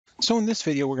So in this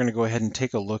video, we're going to go ahead and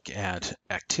take a look at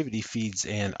activity feeds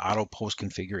and auto post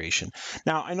configuration.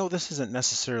 Now, I know this isn't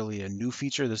necessarily a new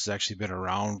feature. This has actually been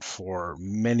around for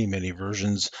many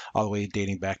versions, all the way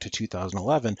dating back to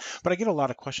 2011. But I get a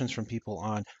lot of questions from people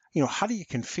on, how do you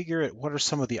configure it? What are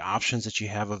some of the options that you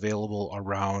have available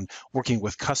around working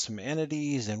with custom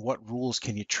entities, and what rules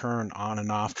can you turn on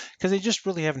and off? Because they just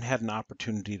really haven't had an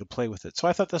opportunity to play with it. So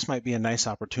I thought this might be a nice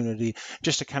opportunity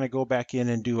just to kind of go back in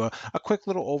and do a quick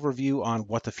little overview on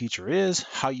what the feature is,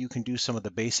 how you can do some of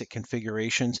the basic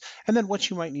configurations, and then what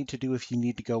you might need to do if you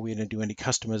need to go in and do any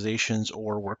customizations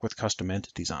or work with custom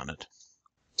entities on it.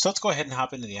 So let's go ahead and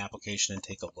hop into the application and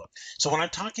take a look. So when I'm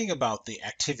talking about the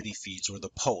activity feeds or the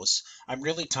posts, I'm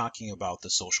really talking about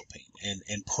the social pane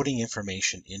and putting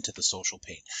information into the social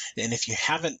pane. And if you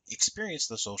haven't experienced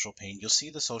the social pane, you'll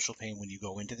see the social pane when you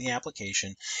go into the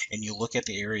application and you look at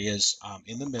the areas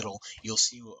in the middle. You'll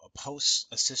see posts,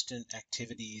 assistant,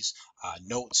 activities,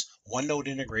 notes, OneNote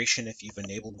integration if you've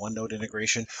enabled OneNote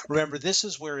integration. Remember, this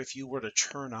is where if you were to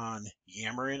turn on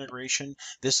Yammer integration,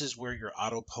 this is where your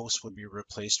auto post would be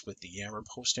replaced with the Yammer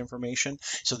post information.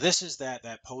 So this is that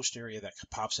post area that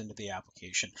pops into the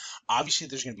application. Obviously,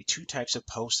 there's going to be two types of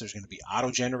posts. There's going to be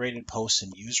auto-generated posts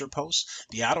and user posts.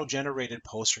 The auto-generated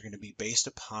posts are going to be based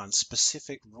upon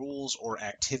specific rules or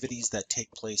activities that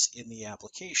take place in the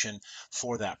application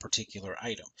for that particular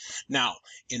item. Now,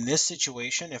 in this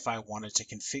situation, if I wanted to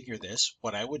configure this,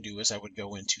 what I would do is I would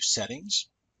go into Settings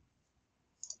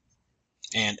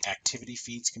and Activity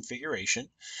Feeds Configuration.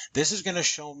 This is going to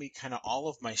show me kind of all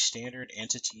of my standard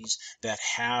entities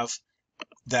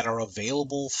that are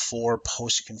available for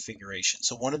post configuration.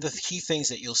 So one of the key things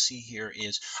that you'll see here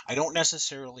is I don't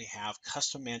necessarily have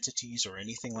custom entities or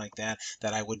anything like that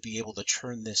I would be able to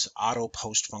turn this auto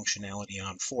post functionality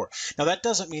on for. Now that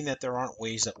doesn't mean that there aren't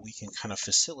ways that we can kind of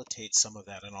facilitate some of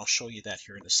that, and I'll show you that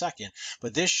here in a second.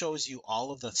 But this shows you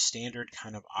all of the standard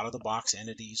kind of out of the box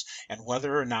entities and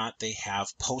whether or not they have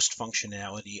post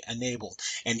functionality enabled.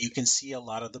 And you can see a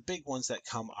lot of the big ones that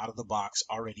come out of the box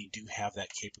already do have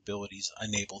that capabilities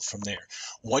enabled from there.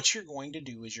 What you're going to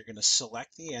do is you're going to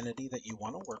select the entity that you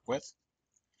want to work with.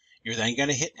 You're then going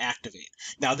to hit activate.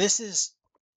 Now this is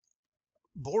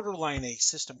borderline a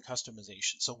system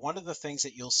customization. So one of the things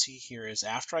that you'll see here is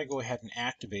after I go ahead and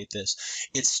activate this,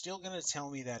 it's still going to tell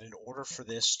me that in order for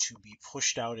this to be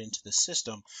pushed out into the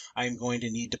system, I'm going to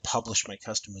need to publish my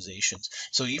customizations.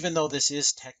 So even though this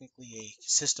is technically a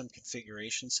system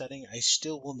configuration setting, I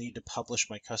still will need to publish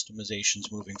my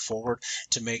customizations moving forward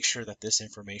to make sure that this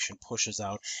information pushes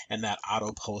out and that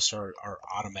auto posts are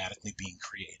automatically being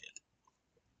created.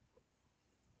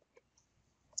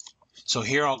 So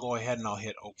here I'll go ahead and I'll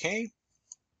hit OK.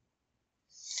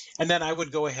 And then I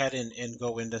would go ahead and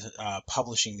go into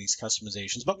publishing these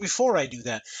customizations. But before I do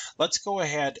that, let's go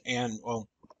ahead and, I'll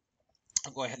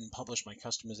go ahead and publish my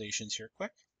customizations here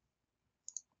quick.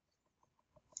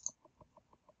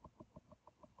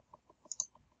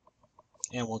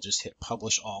 And we'll just hit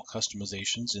publish all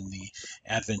customizations in the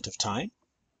advent of time.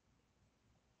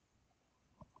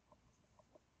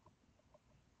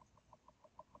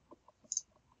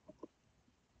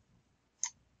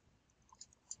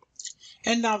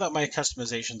 And now that my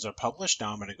customizations are published,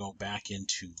 now I'm going to go back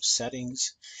into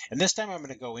settings. And this time I'm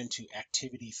going to go into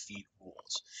activity feed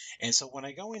rules. And so when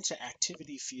I go into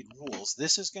activity feed rules,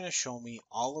 this is going to show me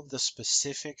all of the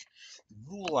specific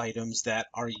rule items that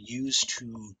are used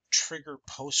to trigger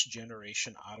post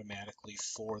generation automatically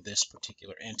for this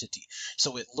particular entity.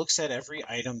 So it looks at every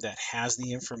item that has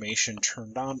the information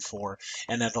turned on for,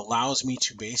 and it allows me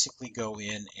to basically go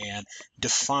in and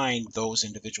define those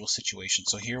individual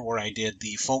situations. So here where I did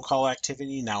the phone call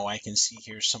activity, now I can see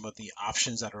here some of the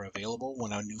options that are available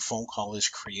when a new phone call is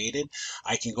created.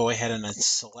 I can go ahead and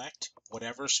select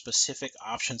whatever specific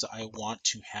options I want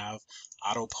to have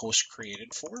auto post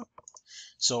created for.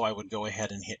 So I would go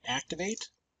ahead and hit activate.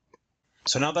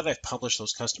 So now that I've published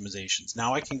those customizations,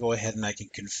 now I can go ahead and I can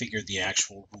configure the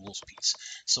actual rules piece.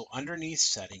 So underneath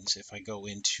settings, if I go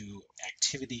into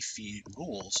activity feed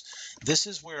rules, this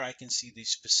is where I can see the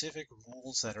specific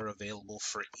rules that are available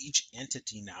for each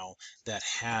entity now that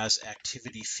has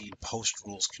activity feed post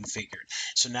rules configured.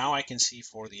 So now I can see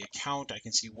for the account, I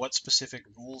can see what specific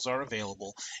rules are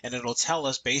available, and it'll tell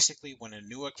us basically when a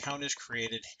new account is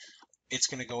created, it's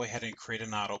going to go ahead and create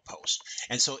an auto post.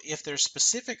 And so if there's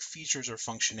specific features or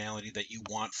functionality that you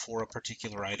want for a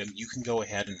particular item, you can go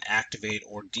ahead and activate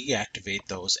or deactivate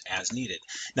those as needed.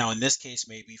 Now, in this case,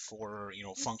 maybe for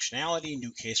functionality,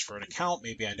 new case for an account,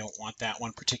 maybe I don't want that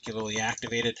one particularly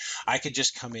activated. I could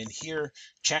just come in here,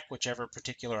 check whichever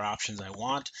particular options I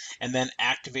want, and then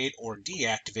activate or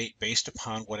deactivate based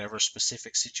upon whatever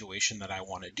specific situation that I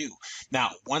want to do.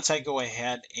 Now, once I go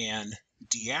ahead and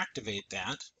deactivate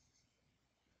that,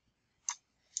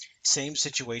 same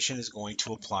situation is going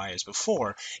to apply as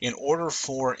before. In order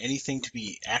for anything to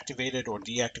be activated or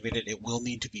deactivated, it will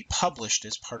need to be published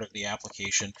as part of the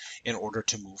application in order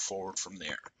to move forward from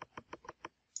there.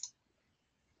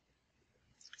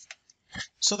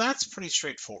 So that's pretty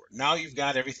straightforward. Now you've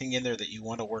got everything in there that you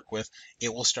want to work with.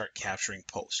 It will start capturing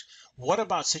posts. What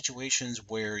about situations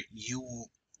where you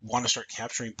want to start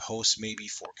capturing posts maybe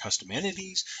for custom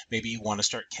entities? Maybe you want to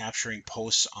start capturing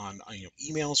posts on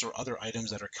emails or other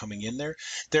items that are coming in there.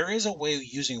 There is a way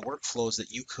using workflows that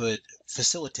you could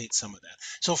facilitate some of that.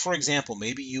 So for example,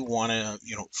 maybe you want to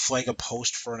flag a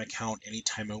post for an account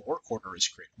anytime a work order is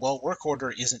created. Well, work order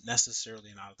isn't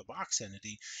necessarily an out-of-the-box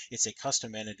entity. It's a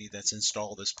custom entity that's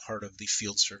installed as part of the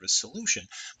field service solution,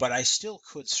 but I still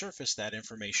could surface that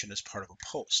information as part of a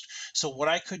post. So what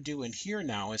I could do in here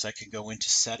now is I could go into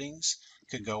settings,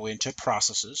 could go into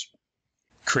processes,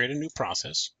 create a new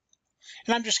process,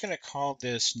 and I'm just going to call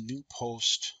this new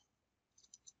post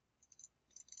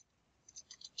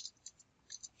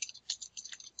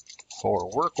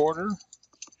for work order.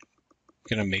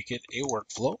 Going to make it a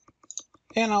workflow,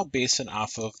 and I'll base it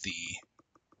off of the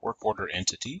work order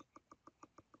entity.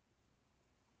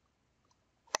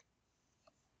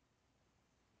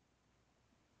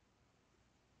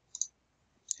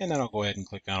 And then I'll go ahead and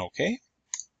click on OK.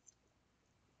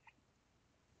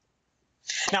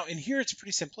 Now in here, it's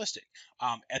pretty simplistic.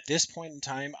 At this point in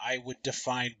time, I would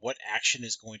define what action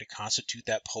is going to constitute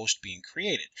that post being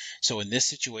created. So in this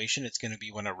situation, it's going to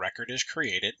be when a record is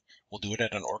created. We'll do it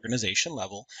at an organization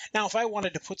level. Now, if I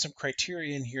wanted to put some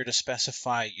criteria in here to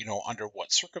specify, under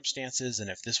what circumstances, and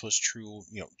if this was true,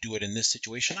 do it in this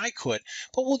situation, I could,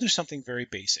 but we'll do something very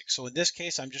basic. So in this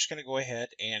case, I'm just going to go ahead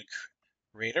and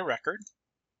create a record,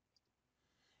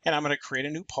 and I'm going to create a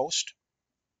new post.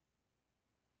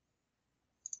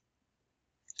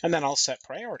 And then I'll set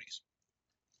priorities.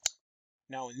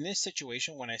 Now in this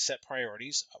situation, when I set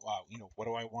priorities, what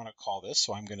do I want to call this?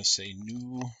 So I'm going to say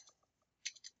new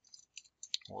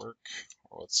work,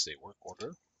 or let's say work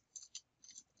order.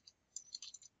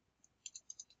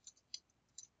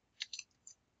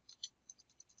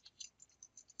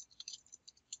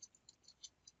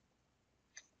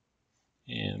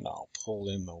 And I'll pull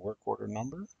in the work order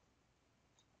number.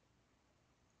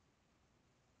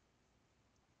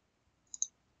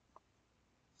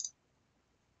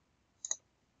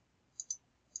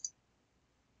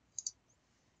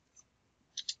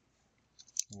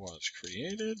 Was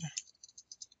created.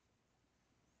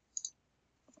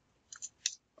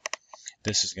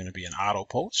 This is going to be an auto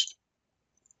post.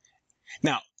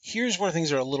 Now, here's where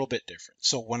things are a little bit different.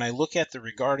 So when I look at the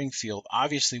regarding field,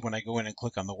 obviously when I go in and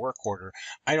click on the work order,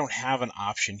 I don't have an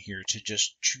option here to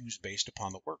just choose based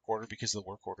upon the work order because the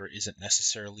work order isn't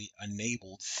necessarily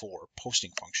enabled for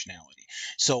posting functionality.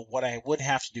 So what I would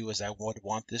have to do is I would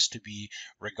want this to be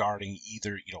regarding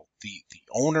either the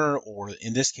owner, or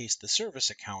in this case the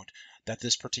service account that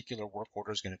this particular work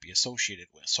order is going to be associated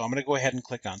with. So I'm going to go ahead and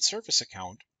click on service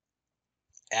account,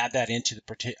 add that into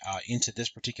this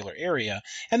particular area,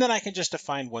 and then I can just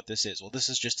define what this is. Well, this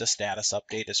is just a status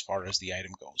update as far as the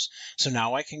item goes. So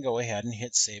now I can go ahead and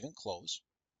hit save and close,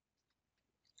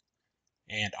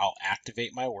 and I'll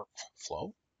activate my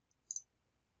workflow.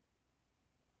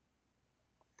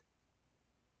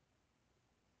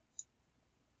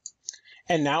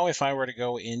 And now if I were to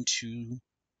go into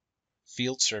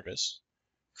field service,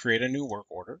 create a new work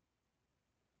order,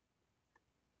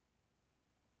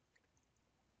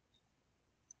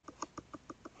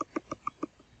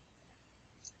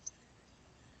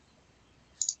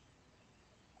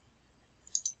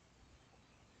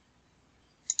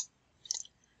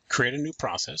 create a new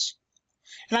process,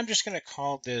 and I'm just going to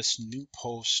call this new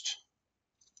post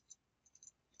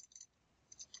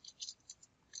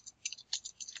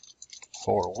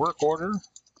for work order.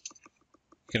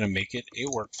 Going to make it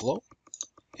a workflow,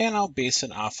 and I'll base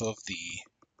it off of the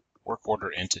work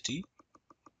order entity.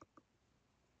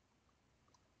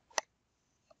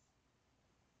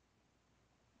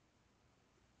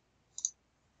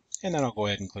 And then I'll go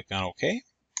ahead and click on OK.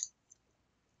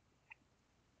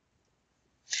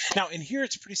 Now in here,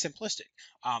 it's pretty simplistic.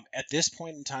 At this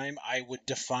point in time, I would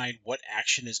define what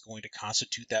action is going to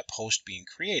constitute that post being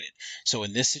created. So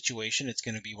in this situation, it's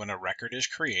going to be when a record is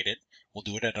created. We'll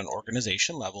do it at an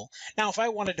organization level. Now, if I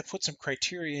wanted to put some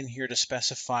criteria in here to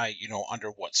specify, under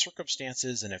what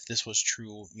circumstances, and if this was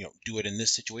true, do it in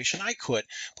this situation, I could,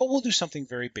 but we'll do something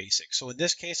very basic. So in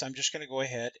this case, I'm just going to go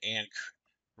ahead and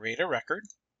create a record,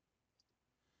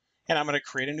 and I'm going to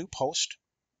create a new post.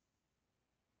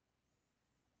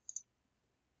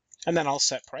 And then I'll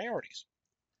set priorities.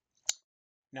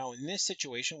 Now in this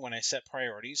situation, when I set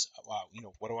priorities,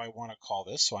 what do I want to call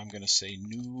this? So I'm going to say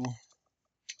new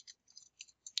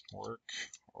work,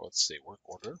 or let's say work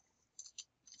order.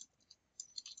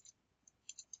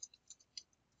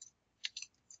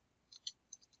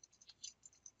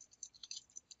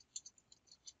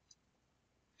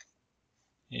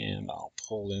 And I'll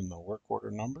pull in the work order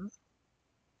number.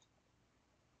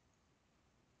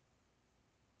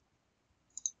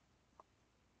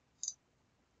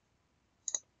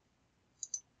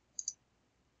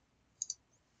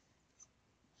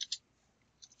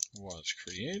 Was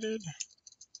created.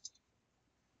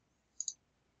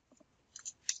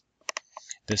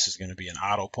 This is going to be an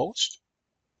auto post.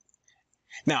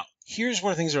 Now, here's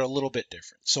where things are a little bit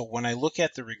different. So when I look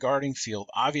at the regarding field,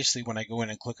 obviously when I go in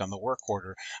and click on the work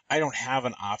order, I don't have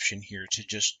an option here to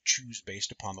just choose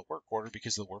based upon the work order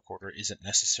because the work order isn't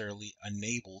necessarily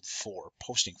enabled for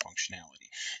posting functionality.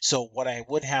 So what I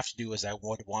would have to do is I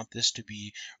would want this to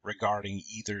be regarding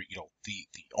either, the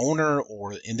owner,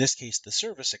 or in this case, the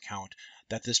service account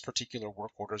that this particular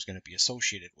work order is going to be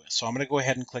associated with. So I'm going to go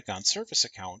ahead and click on service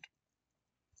account,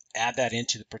 add that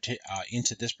into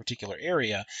this particular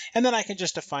area, and then I can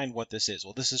just define what this is.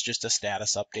 Well, this is just a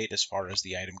status update as far as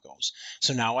the item goes.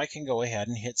 So now I can go ahead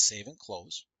and hit save and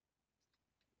close,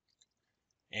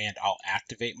 and I'll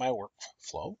activate my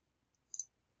workflow.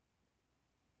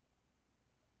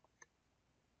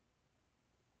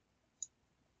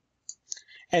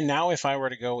 And now if I were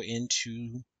to go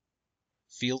into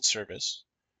field service,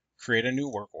 create a new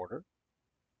work order,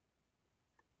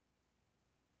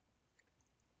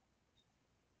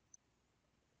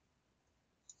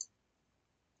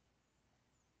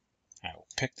 I will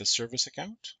pick the service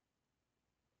account,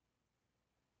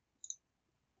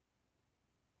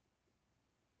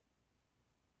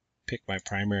 pick my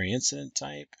primary incident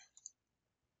type,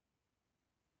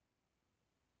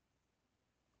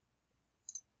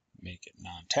 make it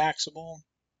non-taxable,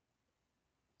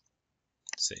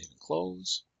 save and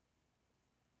close.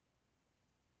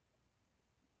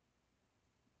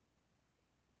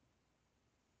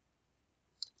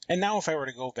 And now if I were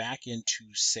to go back into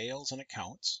sales and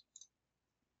accounts,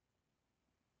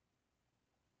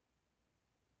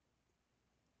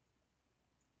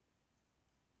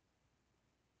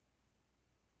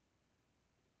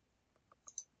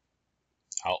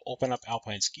 I'll open up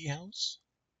Alpine Ski House.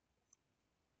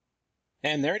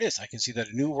 And there it is. I can see that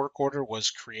a new work order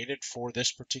was created for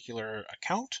this particular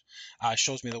account.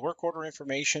 Shows me the work order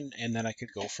information, and then I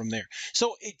could go from there.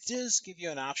 So it does give you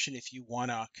an option if you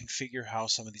want to configure how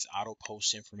some of these auto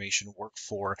post information work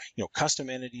for custom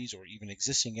entities or even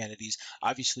existing entities.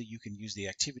 Obviously, you can use the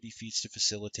activity feeds to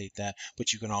facilitate that,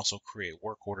 but you can also create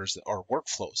work orders or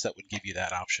workflows that would give you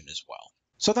that option as well.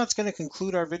 So that's going to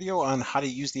conclude our video on how to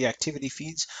use the activity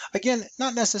feeds. Again,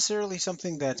 not necessarily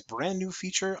something that's brand new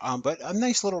feature, but a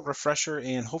nice little refresher,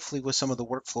 and hopefully with some of the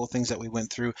workflow things that we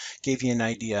went through, gave you an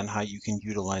idea on how you can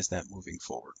utilize that moving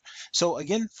forward. So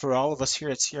again, for all of us here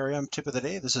at CRM Tip of the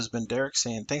Day, this has been Derek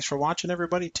saying thanks for watching,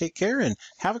 everybody. Take care and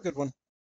have a good one.